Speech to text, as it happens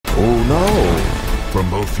no. From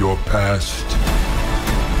both your past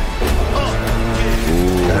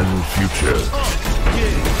and future.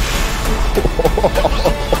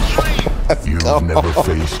 You've never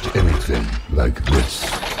faced anything like this.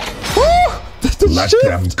 Let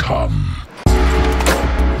them come.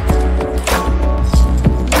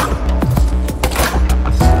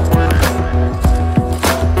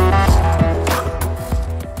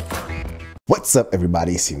 What's up,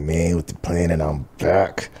 everybody? It's your man with the plan, and I'm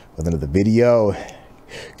back with another video.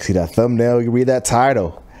 See that thumbnail? You read that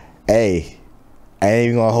title. Hey, I ain't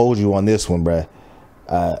even gonna hold you on this one, bruh.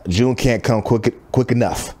 June can't come quick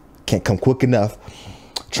enough. Can't come quick enough.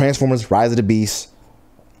 Transformers: Rise of the Beast,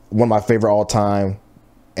 one of my favorite all-time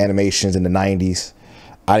animations in the 90s.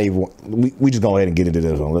 We just go ahead and get into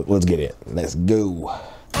this one. Let's get it. Let's go.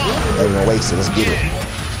 Ain't gonna waste it. Let's get it.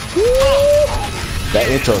 Woo! That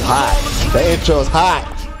intro's hot. That intro's hot.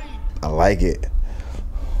 I like it.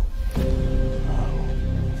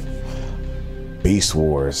 Beast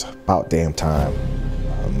Wars. About damn time.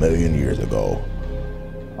 1,000,000 years ago,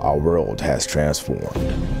 our world has transformed.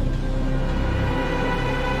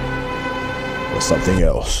 But something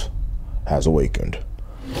else has awakened.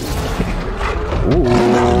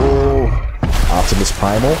 Ooh. Optimus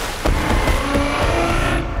Primal.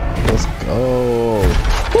 Let's go.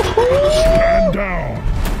 Stand down.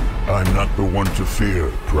 I'm not the one to fear,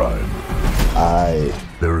 Prime.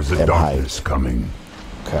 There is a darkness coming.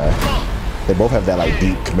 Okay. They both have that like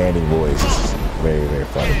deep commanding voice. It's very, very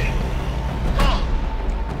funny.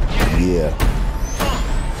 Yeah.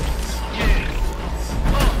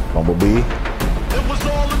 Bumblebee.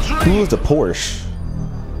 Who is the Porsche?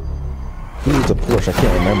 Who is the Porsche? I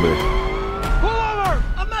can't remember. Pull over!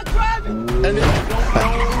 I'm not driving!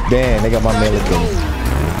 Damn, they got my man looking.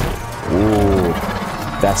 Ooh,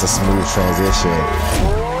 that's a smooth transition.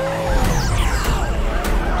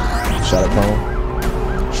 Shadow Clone.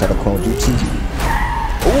 Shadow Clone GT.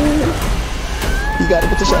 Ooh, you got it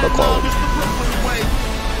with the Shadow Clone.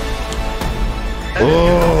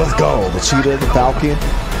 Oh, let's go. The Cheetah, the Falcon.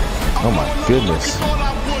 Oh my goodness.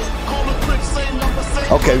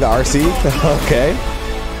 Okay, we got RC. Okay.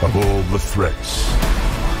 Of all the threats.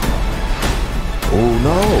 Oh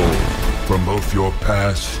no. From both your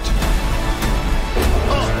past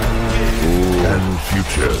and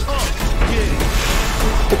future.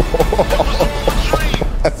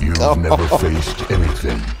 You've never faced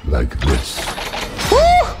anything like this.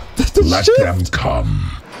 Let them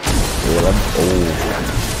come.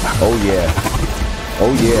 Oh yeah.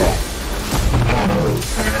 Oh yeah.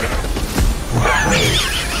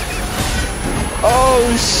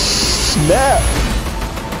 Oh snap.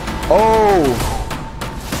 Oh.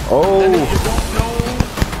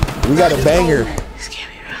 We got a banger.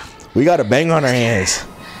 We got a banger on our hands.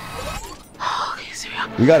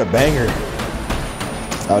 We got a banger.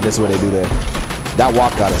 Oh, this is what they do there. That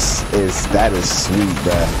walk got us that is sweet,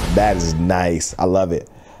 bruh. That is nice. I love it.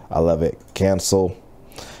 I love it. Cancel.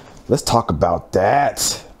 Let's talk about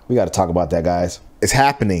that. We got to talk about that, guys. It's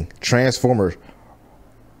happening. Transformers: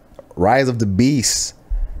 Rise of the Beast.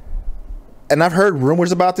 And I've heard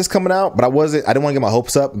rumors about this coming out, but I didn't want to get my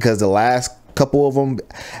hopes up because the last couple of them,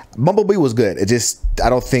 Bumblebee was good. I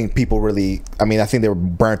don't think people really, I think they were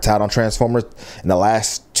burnt out on Transformers. And the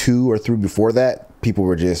last 2 or 3 before that, people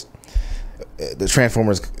were just, the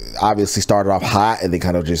Transformers obviously started off hot and they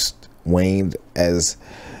kind of just waned as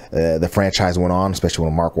the franchise went on, especially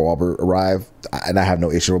when Mark Wahlberg arrived. And I have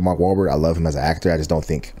no issue with Mark Wahlberg. I love him as an actor. I just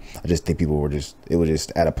think people were it was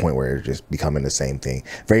just at a point where it's just becoming the same thing.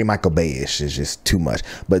 Very Michael Bay-ish. Is just too much.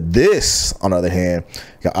 But this, on the other hand,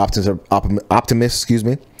 you got Optimus, excuse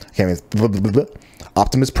me.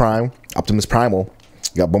 Optimus Prime, Optimus Primal.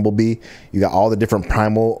 You got Bumblebee. You got all the different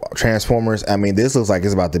Primal Transformers. This looks like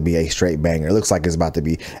it's about to be a straight banger. It looks like it's about to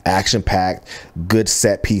be action-packed, good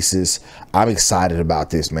set pieces. I'm excited about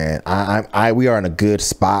this, man. We are in a good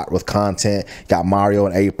spot with content. You got Mario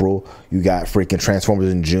in April. You got freaking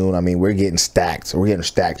Transformers in June. We're getting stacked. We're getting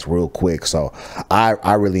stacked real quick. So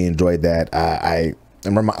I really enjoyed that. I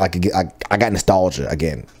remember, like, I got nostalgia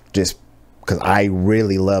again, just because I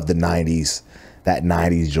really love the 90s, that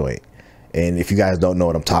 90s joint. And if you guys don't know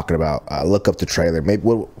what I'm talking about, look up the trailer.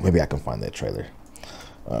 Maybe I can find that trailer.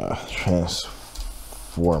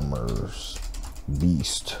 Transformers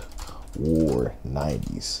Beast War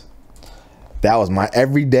 90s. That was my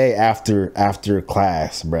everyday after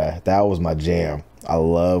class, bruh. That was my jam. I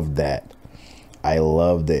loved that. I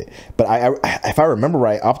loved it. But if I remember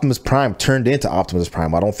right, Optimus Prime turned into Optimus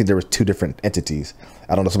Prime. I don't think there was 2 different entities.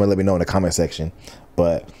 I don't know. Somebody let me know in the comment section.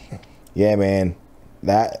 But yeah, man,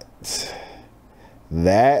 that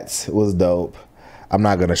was dope. I'm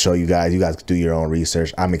not gonna show you guys. You guys can do your own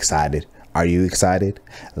research. I'm excited. Are you excited?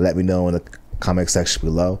 Let me know in the comment section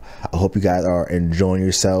below. I hope you guys are enjoying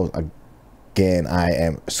yourselves. Again, I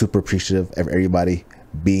am super appreciative of everybody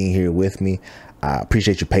being here with me. I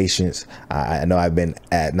appreciate your patience. I know I've been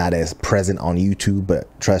not as present on YouTube, but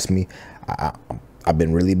trust me, I've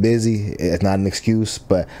been really busy. It's not an excuse,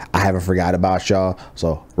 but I haven't forgot about y'all.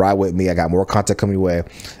 So ride with me. I got more content coming your way.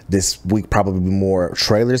 This week probably be more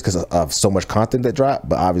trailers because of so much content that dropped,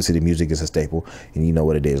 but obviously the music is a staple, and you know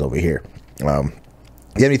what it is over here.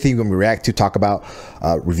 You have anything you're gonna react to, talk about,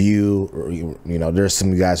 review, or, you know, there's some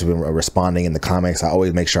of you guys who've been responding in the comments. I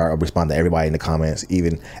always make sure I respond to everybody in the comments,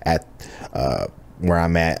 even at where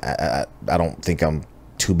I'm at. I don't think I'm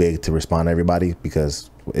too big to respond to everybody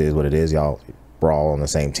because it is what it is. Y'all, we're all on the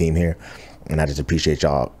same team here, and I just appreciate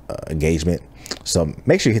y'all engagement. So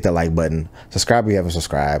make sure you hit that like button, subscribe if you haven't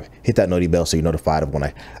subscribed, hit that noti bell so you're notified of when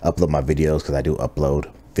I upload my videos, because I do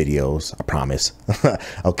upload videos, I promise.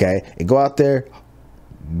 Okay, and go out there,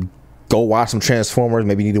 go watch some Transformers.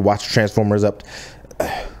 Maybe you need to watch Transformers up.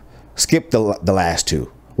 Skip the last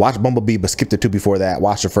two. Watch Bumblebee, but skip the two before that.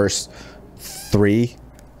 Watch the first three.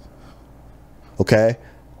 Okay,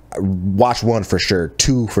 watch one for sure,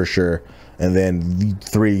 two for sure, and then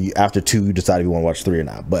three. After two, you decide if you want to watch three or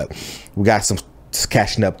not. But we got some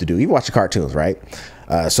catching up to do. You watch the cartoons, right?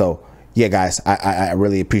 So yeah, guys, I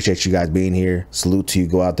really appreciate you guys being here. Salute to you.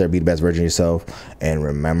 Go out there, be the best version of yourself, and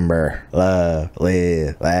remember, love,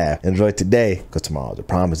 live, laugh, enjoy today, because tomorrow's a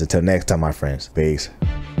promise. Until next time, my friends. Peace.